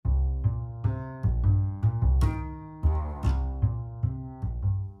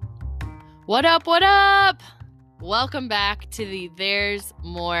What up? What up? Welcome back to the There's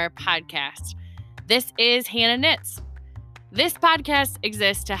More podcast. This is Hannah Knits. This podcast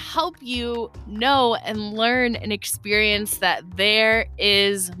exists to help you know and learn and experience that there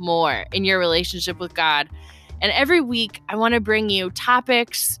is more in your relationship with God. And every week, I want to bring you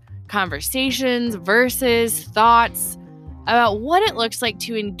topics, conversations, verses, thoughts about what it looks like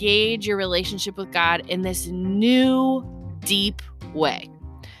to engage your relationship with God in this new, deep way.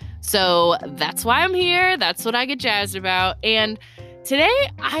 So that's why I'm here. That's what I get jazzed about. And today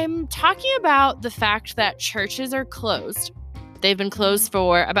I'm talking about the fact that churches are closed. They've been closed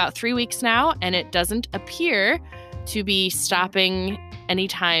for about 3 weeks now, and it doesn't appear to be stopping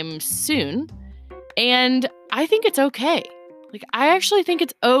anytime soon. And I think it's okay. I actually think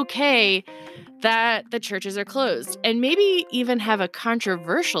it's okay that the churches are closed, and maybe even have a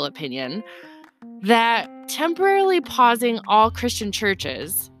controversial opinion that temporarily pausing all Christian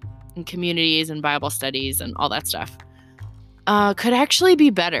churches and communities and Bible studies and all that stuff could actually be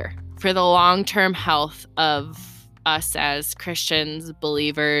better for the long-term health of us as Christians,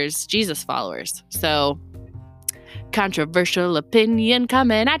 believers, Jesus followers. So, controversial opinion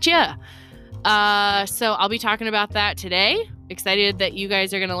coming at you. So I'll be talking about that today. Excited that you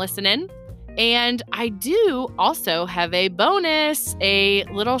guys are going to listen in. And I do also have a bonus, a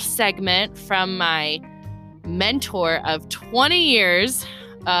little segment from my mentor of 20 years,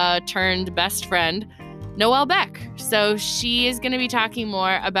 turned best friend, Noelle Beck. So she is going to be talking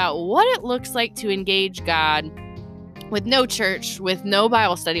more about what it looks like to engage God with no church, with no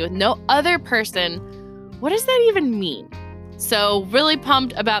Bible study, with no other person. What does that even mean? So really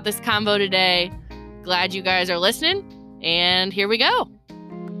pumped about this convo today. Glad you guys are listening. And here we go.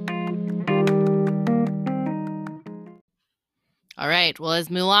 All right. Well, as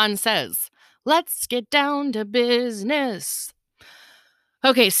Mulan says, let's get down to business.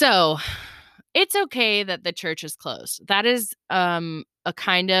 Okay, so it's okay that the church is closed. That is a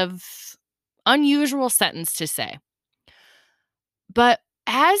kind of unusual sentence to say. But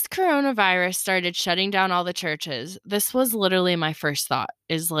as coronavirus started shutting down all the churches, this was literally my first thought,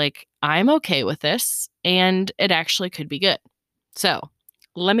 is like, I'm okay with this, and it actually could be good. So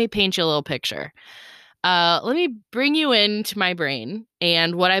let me paint you a little picture. Let me bring you into my brain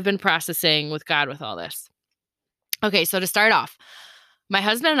and what I've been processing with God with all this. Okay, so to start off, my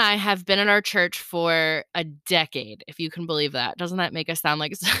husband and I have been in our church for a decade, if you can believe that. Doesn't that make us sound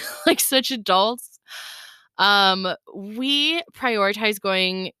like such adults? We prioritize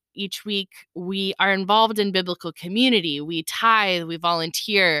going each week. We are involved in biblical community. We tithe, we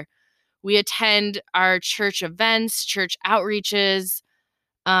volunteer, we attend our church events, church outreaches.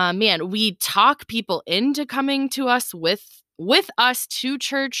 We talk people into coming to us with us to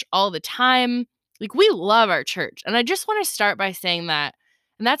church all the time. We love our church. And I just want to start by saying that,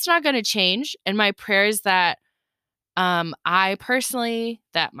 and that's not going to change. And my prayer is that I personally,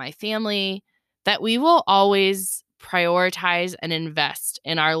 that my family, that we will always prioritize and invest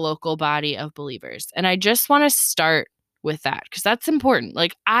in our local body of believers. And I just want to start with that because that's important.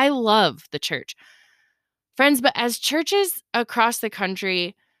 I love the church. Friends, but as churches across the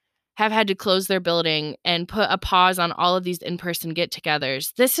country have had to close their building and put a pause on all of these in-person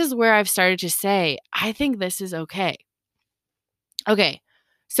get-togethers, this is where I've started to say, I think this is okay. Okay,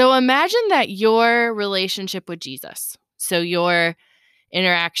 so imagine that your relationship with Jesus, so your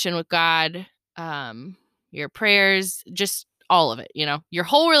interaction with God, your prayers, just all of it, your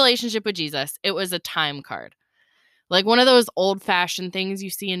whole relationship with Jesus, it was a time card. Like one of those old-fashioned things you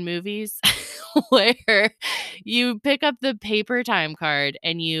see in movies where you pick up the paper time card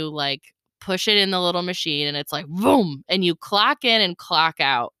and you push it in the little machine and it's like, boom, and you clock in and clock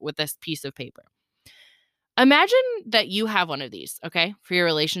out with this piece of paper. Imagine that you have one of these, okay, for your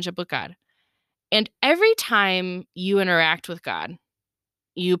relationship with God. And every time you interact with God,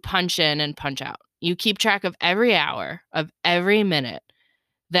 you punch in and punch out. You keep track of every hour, of every minute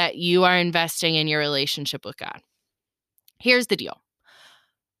that you are investing in your relationship with God. Here's the deal.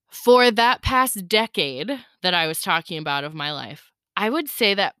 For that past decade that I was talking about of my life, I would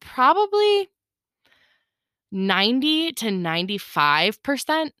say that probably 90 to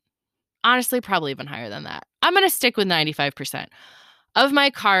 95%, honestly, probably even higher than that. I'm going to stick with 95% of my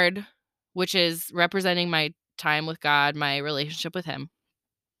card, which is representing my time with God, my relationship with Him,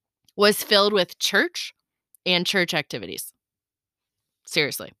 was filled with church and church activities.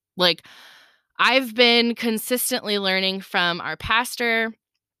 Seriously. I've been consistently learning from our pastor,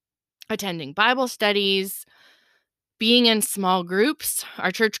 attending Bible studies, being in small groups. Our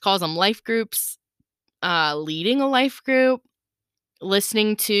church calls them life groups, leading a life group,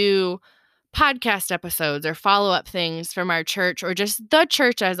 listening to podcast episodes or follow-up things from our church or just the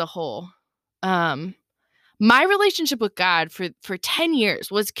church as a whole. My relationship with God for 10 years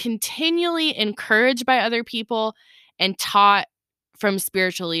was continually encouraged by other people and taught from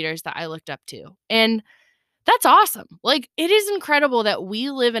spiritual leaders that I looked up to. And that's awesome. Like, it is incredible that we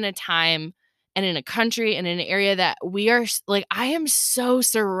live in a time and in a country and in an area that we are like, I am so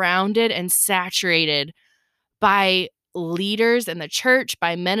surrounded and saturated by leaders in the church,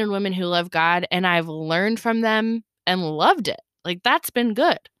 by men and women who love God, and I've learned from them and loved it. Like, that's been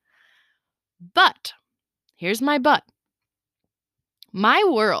good. But here's my but. My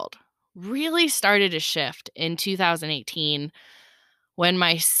world really started to shift in 2018 when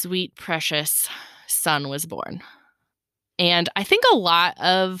my sweet, precious son was born. And I think a lot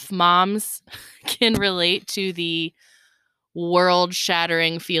of moms can relate to the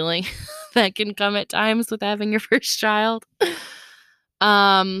world-shattering feeling that can come at times with having your first child.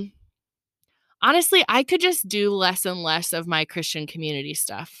 Honestly, I could just do less and less of my Christian community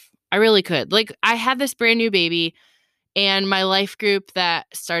stuff. I really could. Like, I had this brand new baby, and my life group that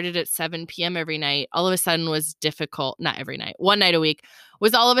started at 7 p.m. every night all of a sudden was difficult. Not every night, one night a week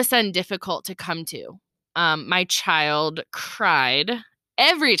was all of a sudden difficult to come to. My child cried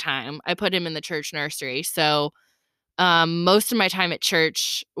every time I put him in the church nursery. So most of my time at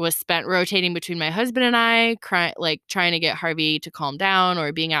church was spent rotating between my husband and I, trying to get Harvey to calm down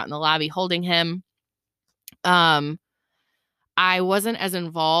or being out in the lobby holding him. I wasn't as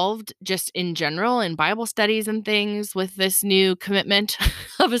involved just in general in Bible studies and things with this new commitment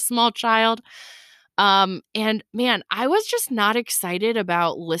of a small child. And man, I was just not excited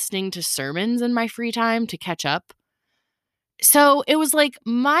about listening to sermons in my free time to catch up. So it was like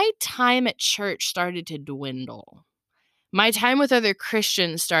my time at church started to dwindle. My time with other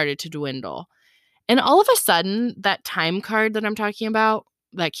Christians started to dwindle. And all of a sudden, that time card that I'm talking about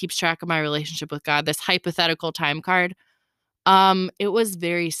that keeps track of my relationship with God, this hypothetical time card, it was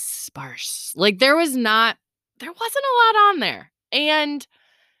very sparse. Like, there wasn't a lot on there. And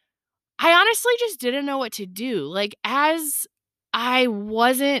I honestly just didn't know what to do. Like, as I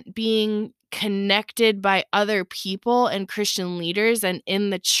wasn't being connected by other people and Christian leaders and in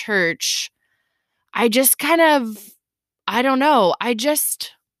the church, I just kind of, I don't know,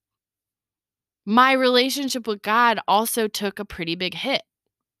 my relationship with God also took a pretty big hit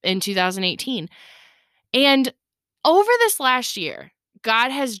in 2018. And over this last year, God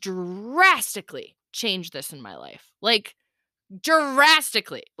has drastically changed this in my life. Like,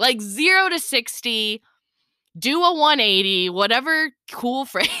 drastically. Like 0 to 60, do a 180, whatever cool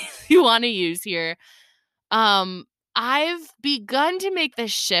phrase you want to use here. I've begun to make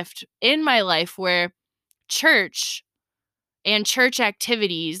this shift in my life where church and church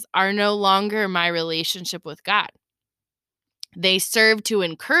activities are no longer my relationship with God. They serve to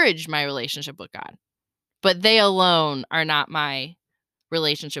encourage my relationship with God, but they alone are not my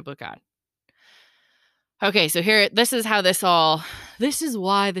relationship with God. Okay, so this is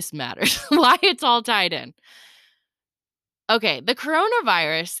why this matters, why it's all tied in. Okay, the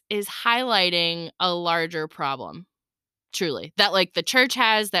coronavirus is highlighting a larger problem, truly, that like the church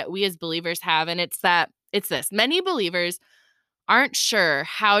has, that we as believers have, and it's this. Many believers aren't sure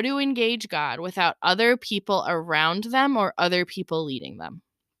how to engage God without other people around them or other people leading them.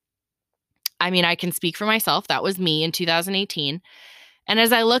 I mean, I can speak for myself. That was me in 2018. And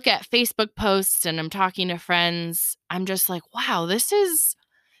as I look at Facebook posts and I'm talking to friends, I'm just like, wow, this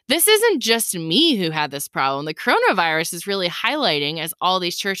isn't just me who had this problem. The coronavirus is really highlighting, as all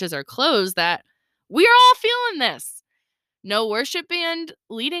these churches are closed, that we're all feeling this. No worship band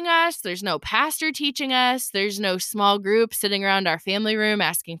leading us. There's no pastor teaching us. There's no small group sitting around our family room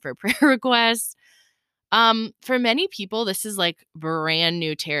asking for prayer requests. For many people, this is like brand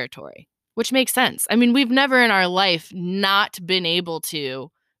new territory, which makes sense. I mean, we've never in our life not been able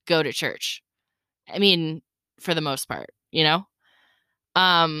to go to church. I mean, for the most part, you know?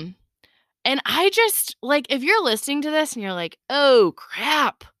 And I just, like, if you're listening to this and you're like, oh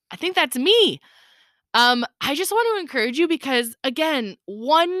crap, I think that's me. I just want to encourage you because, again,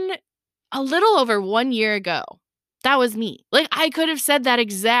 a little over 1 year ago, that was me. Like, I could have said that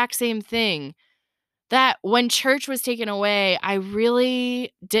exact same thing, that when church was taken away, I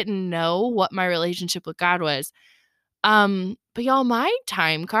really didn't know what my relationship with God was. But y'all, my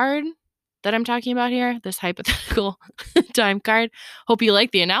time card that I'm talking about here, this hypothetical time card, hope you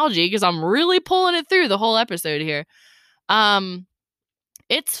like the analogy because I'm really pulling it through the whole episode here.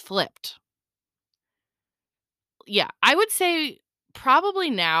 It's flipped. Yeah, I would say probably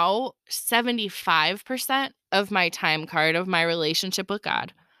now 75% of my time card of my relationship with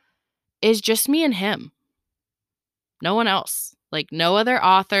God is just me and him. No one else. Like, no other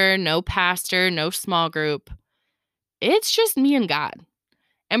author, no pastor, no small group. It's just me and God.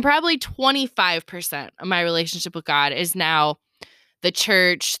 And probably 25% of my relationship with God is now the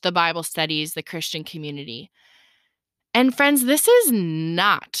church, the Bible studies, the Christian community. And friends, this is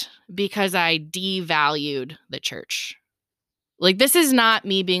not because I devalued the church. Like, this is not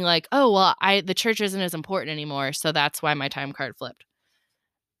me being like, oh, well, the church isn't as important anymore, so that's why my time card flipped.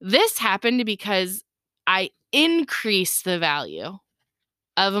 This happened because I increased the value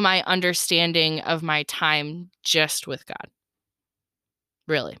of my understanding of my time just with God.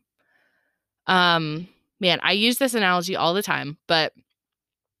 Really. Man, I use this analogy all the time, but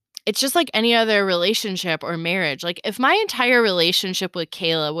it's just like any other relationship or marriage. Like, if my entire relationship with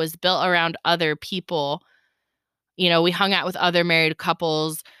Kayla was built around other people, we hung out with other married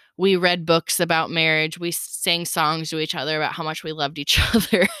couples, we read books about marriage, we sang songs to each other about how much we loved each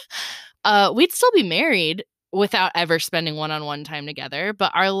other, we'd still be married without ever spending one-on-one time together,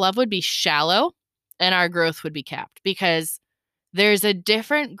 but our love would be shallow and our growth would be capped because there's a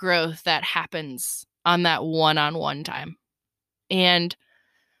different growth that happens on that one-on-one time. And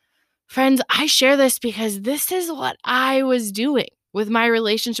friends, I share this because this is what I was doing with my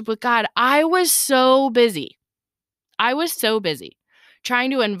relationship with God. I was so busy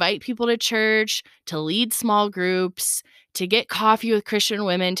trying to invite people to church, to lead small groups, to get coffee with Christian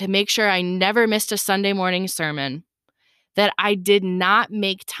women, to make sure I never missed a Sunday morning sermon, that I did not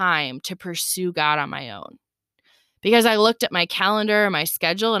make time to pursue God on my own. Because I looked at my calendar, my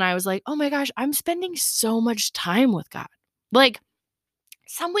schedule, and I was like, oh my gosh, I'm spending so much time with God. Like,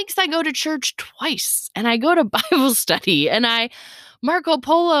 some weeks I go to church twice and I go to Bible study and I Marco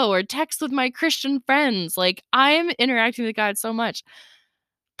Polo or text with my Christian friends. Like, I'm interacting with God so much.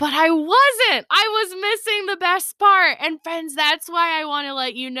 But I wasn't. I was missing the best part. And friends, that's why I want to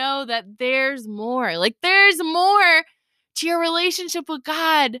let you know that there's more. Like, there's more to your relationship with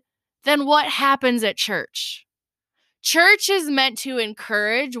God than what happens at church. Church is meant to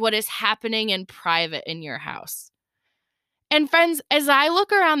encourage what is happening in private in your house. And friends, as I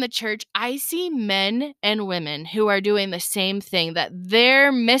look around the church, I see men and women who are doing the same thing, that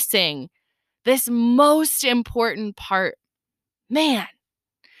they're missing this most important part. Man,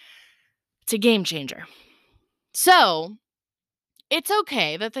 it's a game changer. So it's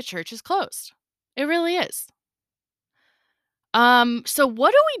okay that the church is closed. It really is. So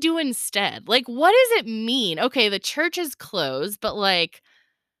what do we do instead? Like, what does it mean? Okay, the church is closed, but like,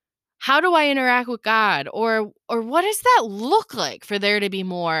 how do I interact with God? Or what does that look like for there to be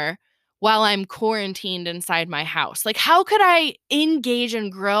more while I'm quarantined inside my house? Like, how could I engage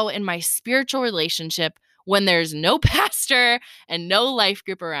and grow in my spiritual relationship when there's no pastor and no life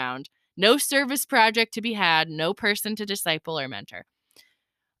group around, no service project to be had, no person to disciple or mentor?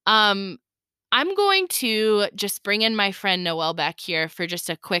 I'm going to just bring in my friend Noelle back here for just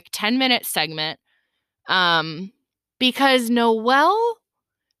a quick 10-minute segment, because Noelle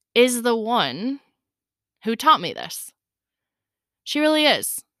is the one who taught me this. She really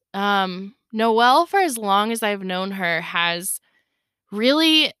is. Noelle, for as long as I've known her, has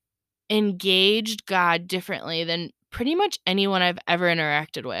really engaged God differently than pretty much anyone I've ever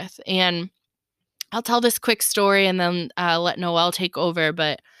interacted with. And I'll tell this quick story and then let Noelle take over.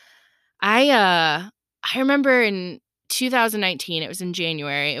 But I remember in 2019, it was in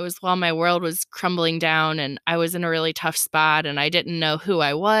January. It was while my world was crumbling down and I was in a really tough spot and I didn't know who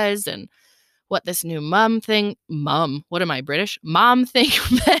I was and what this new mom thing meant.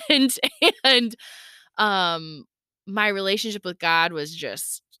 And my relationship with God was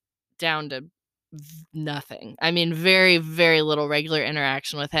just down to nothing. I mean, very, very little regular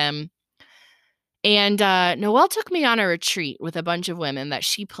interaction with him. And Noelle took me on a retreat with a bunch of women that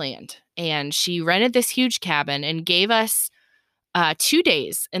she planned. And she rented this huge cabin and gave us 2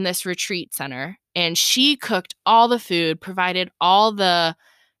 days in this retreat center. And she cooked all the food, provided all the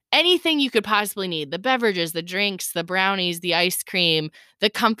anything you could possibly need, the beverages, the drinks, the brownies, the ice cream, the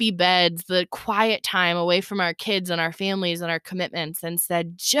comfy beds, the quiet time away from our kids and our families and our commitments, and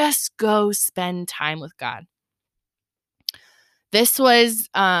said, just go spend time with God. This was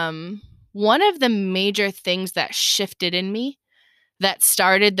one of the major things that shifted in me, that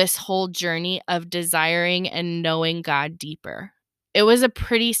started this whole journey of desiring and knowing God deeper. It was a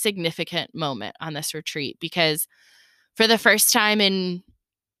pretty significant moment on this retreat because for the first time in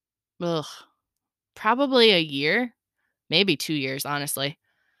probably a year, maybe 2 years, honestly,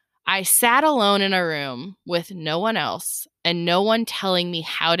 I sat alone in a room with no one else and no one telling me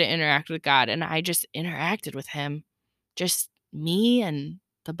how to interact with God. And I just interacted with him, just me and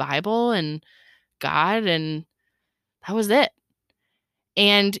the Bible and God. And that was it.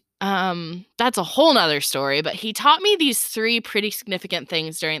 And that's a whole nother story. But he taught me these 3 pretty significant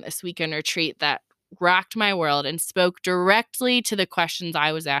things during this weekend retreat that rocked my world and spoke directly to the questions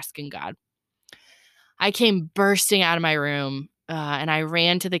I was asking God. I came bursting out of my room and I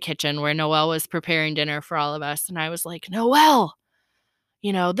ran to the kitchen where Noelle was preparing dinner for all of us. And I was like, Noelle,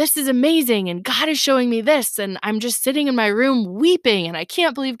 this is amazing. And God is showing me this. And I'm just sitting in my room weeping. And I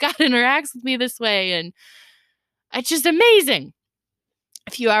can't believe God interacts with me this way. And it's just amazing.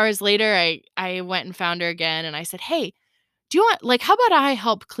 A few hours later, I went and found her again. And I said, hey, do you want, how about I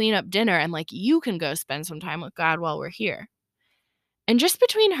help clean up dinner and you can go spend some time with God while we're here? And just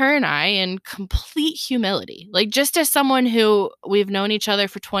between her and I, in complete humility, just as someone who we've known each other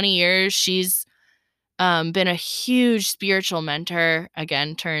for 20 years, she's been a huge spiritual mentor,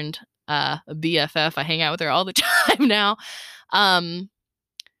 again, turned a BFF. I hang out with her all the time now.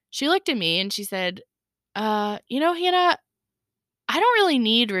 She looked at me and she said, Hannah, I don't really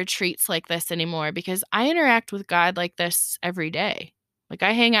need retreats like this anymore because I interact with God like this every day.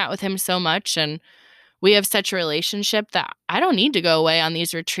 I hang out with him so much and we have such a relationship that I don't need to go away on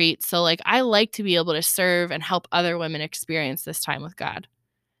these retreats. So I like to be able to serve and help other women experience this time with God.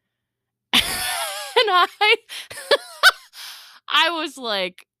 And I was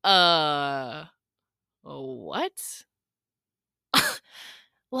like, what?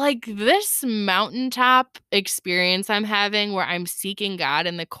 This mountaintop experience I'm having where I'm seeking God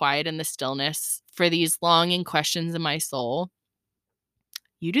in the quiet and the stillness for these longing questions in my soul.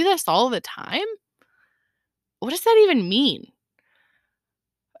 You do this all the time? What does that even mean?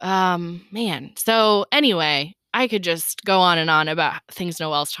 Man. So anyway, I could just go on and on about things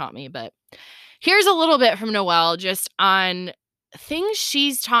Noelle's taught me, but here's a little bit from Noelle just on things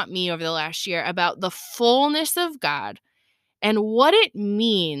she's taught me over the last year about the fullness of God and what it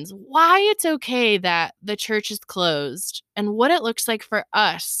means, why it's okay that the church is closed, and what it looks like for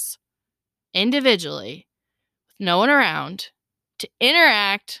us individually, with no one around, to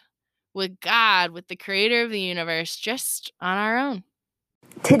interact with God, with the creator of the universe, just on our own.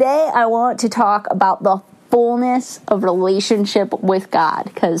 Today, I want to talk about the fullness of relationship with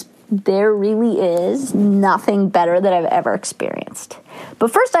God, because there really is nothing better that I've ever experienced.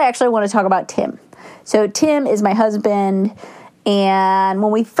 But first, I actually want to talk about Tim. So Tim is my husband, and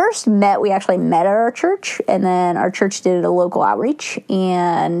when we first met, we actually met at our church, and then our church did a local outreach,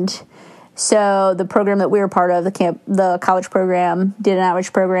 and so the program that we were part of, the college program, did an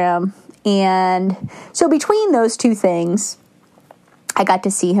outreach program, and so between those two things, I got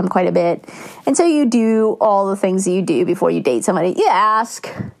to see him quite a bit. And so you do all the things that you do before you date somebody. You ask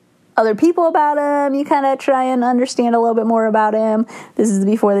other people about him. You kind of try and understand a little bit more about him. This is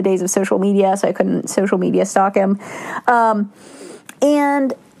before the days of social media, so I couldn't social media stalk him.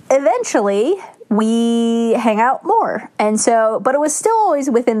 And eventually we hang out more. And so, but it was still always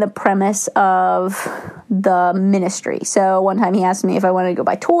within the premise of the ministry. So one time he asked me if I wanted to go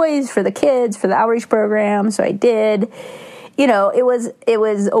buy toys for the kids for the outreach program. So I did. It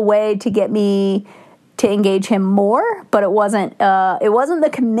was a way to get me to engage him more, but it wasn't the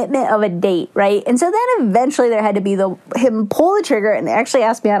commitment of a date, right? And so then eventually there had to be him pull the trigger and actually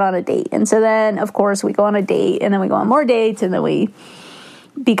ask me out on a date. And so then, of course, we go on a date, and then we go on more dates, and then we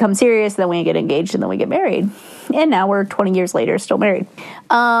become serious, then we get engaged, and then we get married. And now we're 20 years later, still married.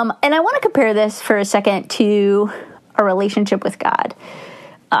 And I want to compare this for a second to our relationship with God.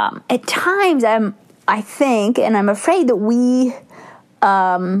 At times, I think, and I'm afraid that we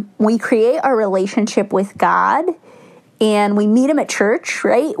create our relationship with God, and we meet him at church,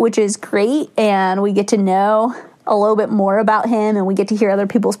 right? Which is great, and we get to know a little bit more about him, and we get to hear other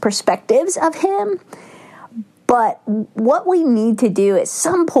people's perspectives of him. But what we need to do at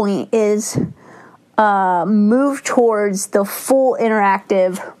some point is move towards the full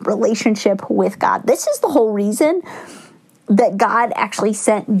interactive relationship with God. This is the whole reason that God actually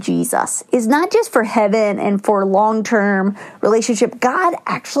sent Jesus, is not just for heaven and for long-term relationship. God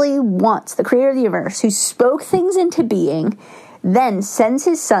actually wants, the creator of the universe, who spoke things into being, then sends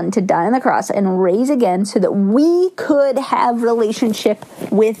his son to die on the cross and raise again so that we could have relationship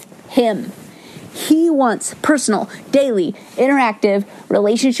with him. He wants personal, daily, interactive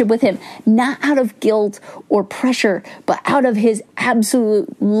relationship with him, not out of guilt or pressure, but out of his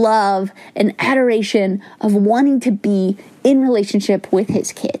absolute love and adoration of wanting to be in relationship with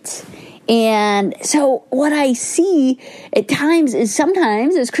his kids. And so what I see at times is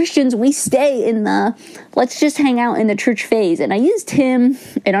sometimes as Christians, we stay in the let's just hang out in the church phase. And I used him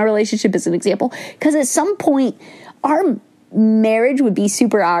in our relationship as an example because at some point our marriage would be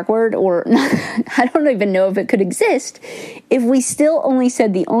super awkward, or not, I don't even know if it could exist if we still only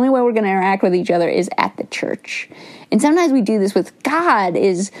said the only way we're going to interact with each other is at the church. And sometimes we do this with God,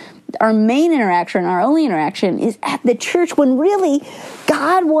 is our main interaction, our only interaction is at the church, when really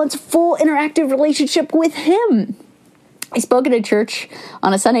God wants full interactive relationship with him. I spoke at a church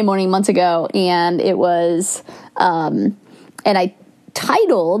on a Sunday morning months ago, and it was, and I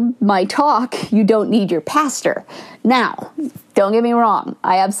titled my talk, "You Don't Need Your Pastor." Now, don't get me wrong.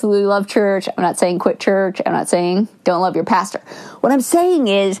 I absolutely love church. I'm not saying quit church. I'm not saying don't love your pastor. What I'm saying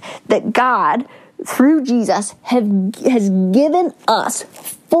is that God, through Jesus, has given us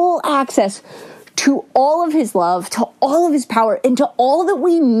full access to all of his love, to all of his power, and to all that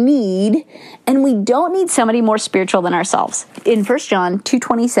we need, and we don't need somebody more spiritual than ourselves. In 1 John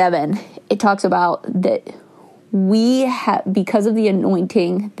 2:27, it talks about that we have, because of the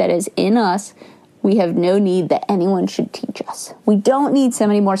anointing that is in us, we have no need that anyone should teach us. We don't need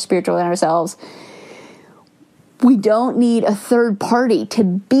somebody more spiritual than ourselves. We don't need a third party to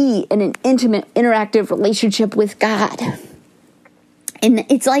be in an intimate, interactive relationship with God. And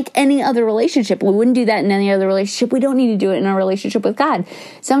it's like any other relationship. We wouldn't do that in any other relationship. We don't need to do it in our relationship with God.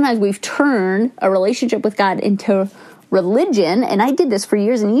 Sometimes we've turned a relationship with God into religion, and I did this for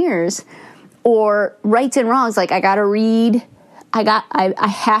years and years, or rights and wrongs. Like, I gotta read, I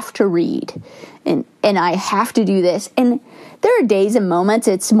have to read, and I have to do this. And there are days and moments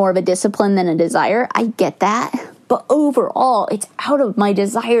it's more of a discipline than a desire. I get that. But overall, it's out of my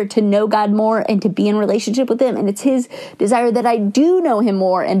desire to know God more and to be in relationship with him. And it's his desire that I do know him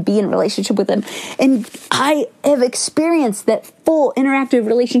more and be in relationship with him. And I have experienced that full interactive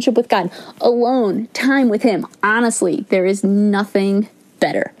relationship with God, alone, time with him. Honestly, there is nothing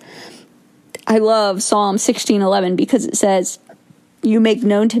better. I love Psalm 16:11 because it says, "You make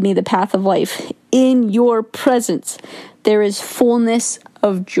known to me the path of life. In your presence, there is fullness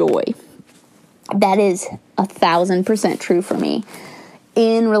of joy." That is 1,000% true for me.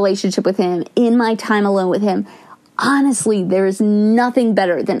 In relationship with him, in my time alone with him, honestly, there is nothing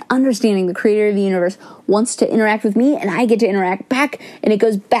better than understanding the creator of the universe wants to interact with me, and I get to interact back, and it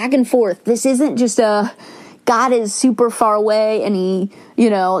goes back and forth. This isn't just God is super far away, and he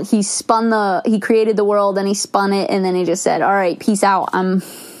created the world, and he spun it, and then he just said, "All right, peace out. I'm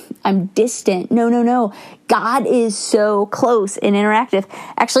distant." No. God is so close and interactive.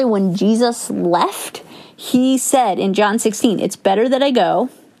 Actually, when Jesus left, he said in John 16, "It's better that I go."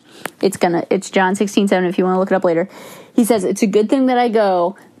 It's John 16:7 if you want to look it up later. He says, "It's a good thing that I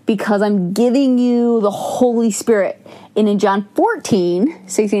go because I'm giving you the Holy Spirit." And in John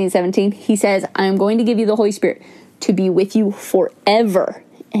 14:16 and 17, he says, "I'm going to give you the Holy Spirit to be with you forever."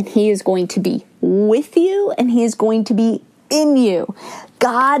 And he is going to be with you, and he is going to be in you.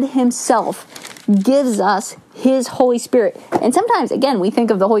 God himself gives us his Holy Spirit. And sometimes, again, we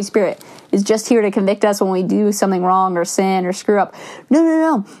think of the Holy Spirit is just here to convict us when we do something wrong or sin or screw up.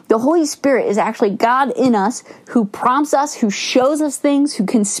 No. The Holy Spirit is actually God in us, who prompts us, who shows us things, who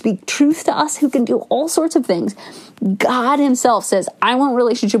can speak truth to us, who can do all sorts of things. God himself says, "I want a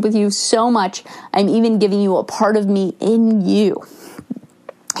relationship with you so much, I'm even giving you a part of me in you."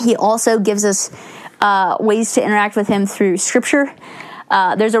 He also gives us ways to interact with him through Scripture.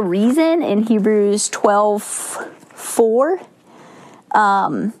 There's a reason in Hebrews 12:4.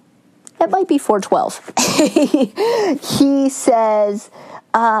 It might be 4:12. He says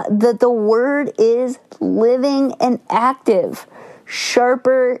that the word is living and active,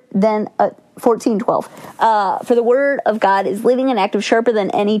 sharper than 14:12. For the word of God is living and active, sharper than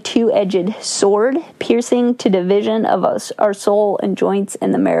any two-edged sword, piercing to division of our soul and joints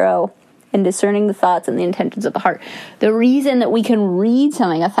and the marrow, and discerning the thoughts and the intentions of the heart. The reason that we can read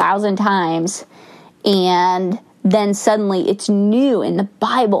something 1,000 times and then suddenly it's new in the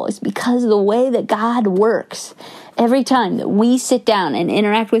Bible is because of the way that God works. Every time that we sit down and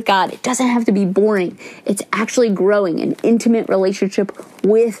interact with God, it doesn't have to be boring. It's actually growing an intimate relationship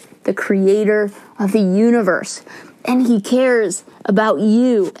with the creator of the universe. And he cares about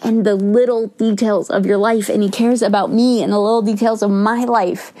you and the little details of your life. And he cares about me and the little details of my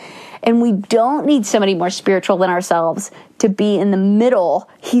life. And we don't need somebody more spiritual than ourselves to be in the middle.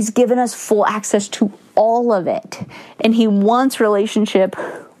 He's given us full access to all of it. And he wants relationship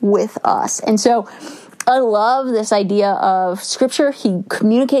with us. And so I love this idea of Scripture. He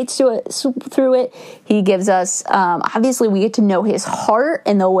communicates through it. He gives us, obviously we get to know his heart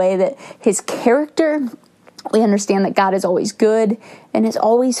and the way that his character. We understand that God is always good and is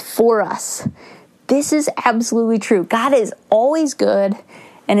always for us. This is absolutely true. God is always good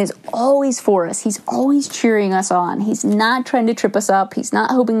and is always for us. He's always cheering us on. He's not trying to trip us up. He's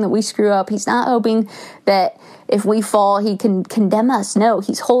not hoping that we screw up. He's not hoping that if we fall, he can condemn us. No,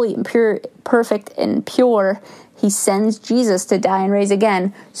 he's holy and pure, perfect and pure. He sends Jesus to die and raise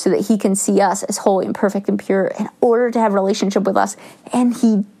again so that he can see us as holy and perfect and pure in order to have a relationship with us. And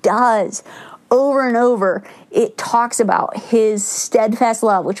he does. Over and over, it talks about his steadfast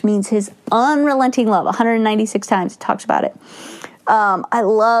love, which means his unrelenting love. 196 times it talks about it. I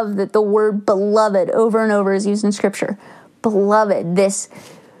love that the word beloved over and over is used in Scripture. Beloved, this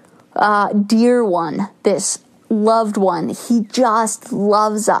dear one, this loved one, he just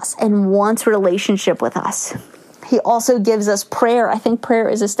loves us and wants a relationship with us. He also gives us prayer. I think prayer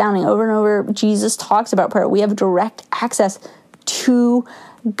is astounding. Over and over, Jesus talks about prayer. We have direct access to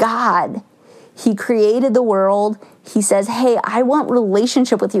God. He created the world. He says, hey, I want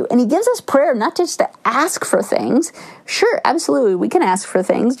relationship with you. And he gives us prayer, not just to ask for things. Sure, absolutely, we can ask for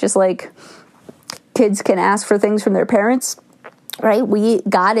things, just like kids can ask for things from their parents, right?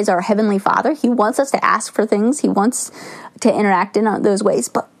 God is our heavenly Father. He wants us to ask for things. He wants to interact in those ways.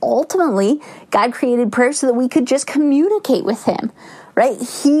 But ultimately, God created prayer so that we could just communicate with him, right?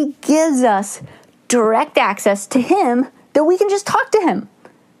 He gives us direct access to him that we can just talk to him.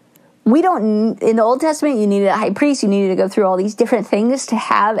 We don't, in the Old Testament, you needed a high priest, you needed to go through all these different things to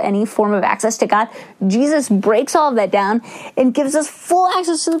have any form of access to God. Jesus breaks all of that down and gives us full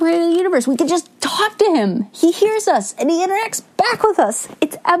access to the creator of the universe. We can just talk to him. He hears us and he interacts back with us.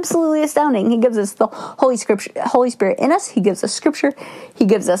 It's absolutely astounding. He gives us the Holy Spirit in us. He gives us scripture. He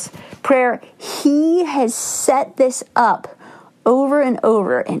gives us prayer. He has set this up over and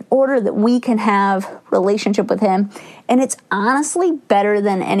over in order that we can have relationship with him. And it's honestly better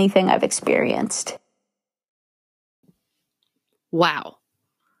than anything I've experienced. Wow.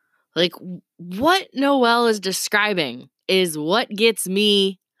 Like, what Noelle is describing is what gets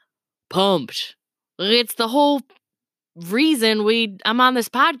me pumped. It's the whole reason I'm on this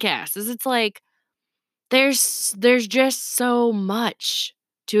podcast, is it's like there's just so much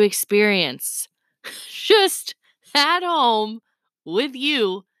to experience just at home with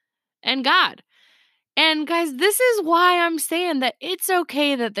you and God. And guys, this is why I'm saying that it's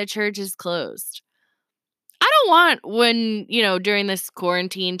okay that the church is closed. I don't want during this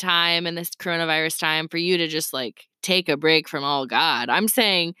quarantine time and this coronavirus time for you to just like take a break from all God. I'm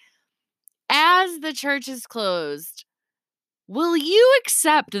saying as the church is closed, will you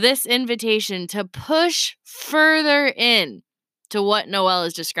accept this invitation to push further in to what Noelle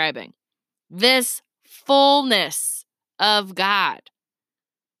is describing? This fullness of God.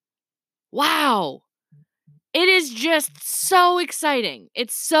 Wow. It is just so exciting.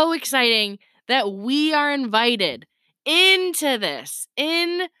 It's so exciting that we are invited into this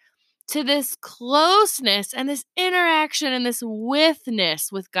closeness and this interaction and this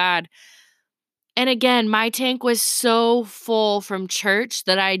withness with God. And again, my tank was so full from church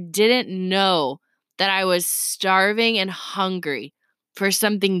that I didn't know that I was starving and hungry for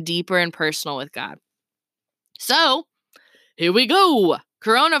something deeper and personal with God. So, here we go.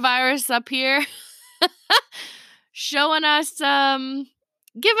 Coronavirus up here. Showing us,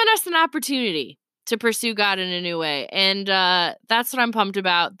 giving us an opportunity to pursue God in a new way. And that's what I'm pumped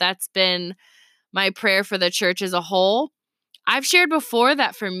about. That's been my prayer for the church as a whole. I've shared before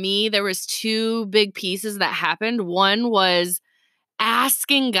that for me, there was two big pieces that happened. One was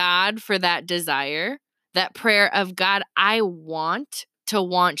asking God for that desire, that prayer of God, I want to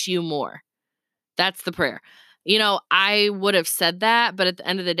want you more. That's the prayer. I would have said that, but at the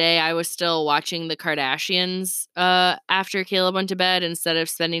end of the day, I was still watching the Kardashians after Caleb went to bed instead of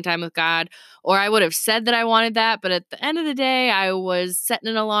spending time with God. Or I would have said that I wanted that, but at the end of the day, I was setting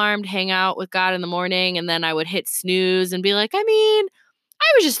an alarm to hang out with God in the morning, and then I would hit snooze and be like, I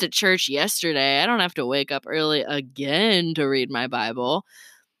was just at church yesterday. I don't have to wake up early again to read my Bible.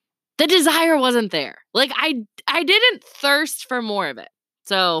 The desire wasn't there. Like, I didn't thirst for more of it.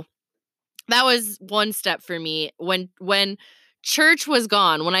 So that was one step for me. When church was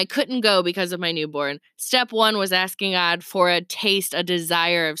gone, when I couldn't go because of my newborn, step one was asking God for a taste, a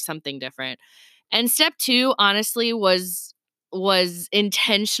desire of something different. And step two, honestly, was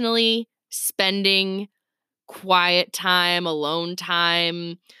intentionally spending quiet time, alone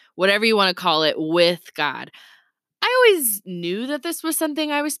time, whatever you want to call it, with God. I always knew that this was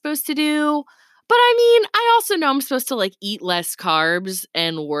something I was supposed to do. But I also know I'm supposed to like eat less carbs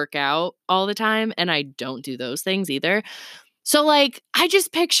and work out all the time. And I don't do those things either. So like, I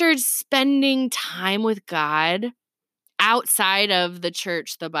just pictured spending time with God outside of the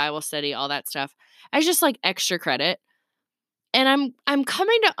church, the Bible study, all that stuff as just like extra credit. And I'm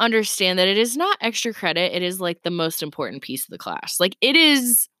coming to understand that it is not extra credit. It is like the most important piece of the class. Like, it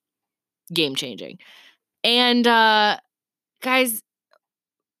is game changing. And guys,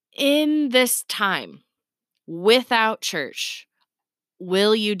 in this time without church,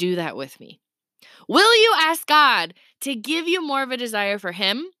 will you do that with me? Will you ask God to give you more of a desire for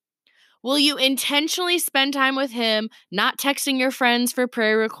Him? Will you intentionally spend time with Him, not texting your friends for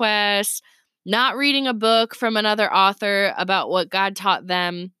prayer requests, not reading a book from another author about what God taught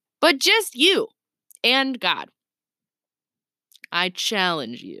them, but just you and God? I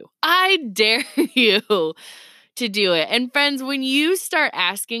challenge you. I dare you to do it. And friends, when you start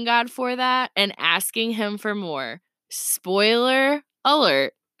asking God for that and asking Him for more, spoiler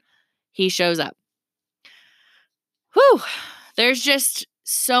alert, He shows up. Whew. There's just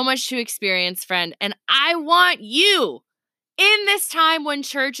so much to experience, friend. And I want you in this time when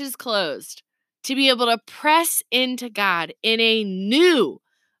church is closed to be able to press into God in a new,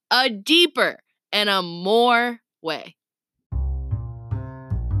 a deeper, and a more way.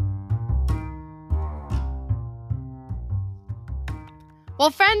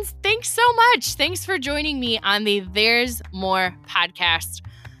 Well, friends, thanks so much. Thanks for joining me on the There's More podcast.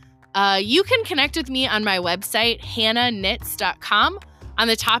 You can connect with me on my website, hannahnits.com. On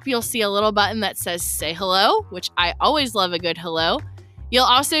the top, you'll see a little button that says say hello, which I always love a good hello. You'll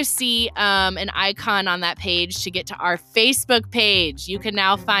also see an icon on that page to get to our Facebook page. You can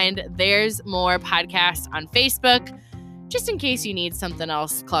now find There's More podcast on Facebook, just in case you need something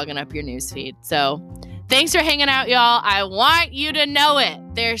else clogging up your newsfeed. So thanks for hanging out, y'all. I want you to know it.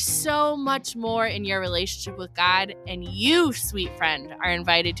 There's so much more in your relationship with God, and you, sweet friend, are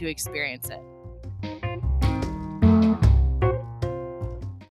invited to experience it.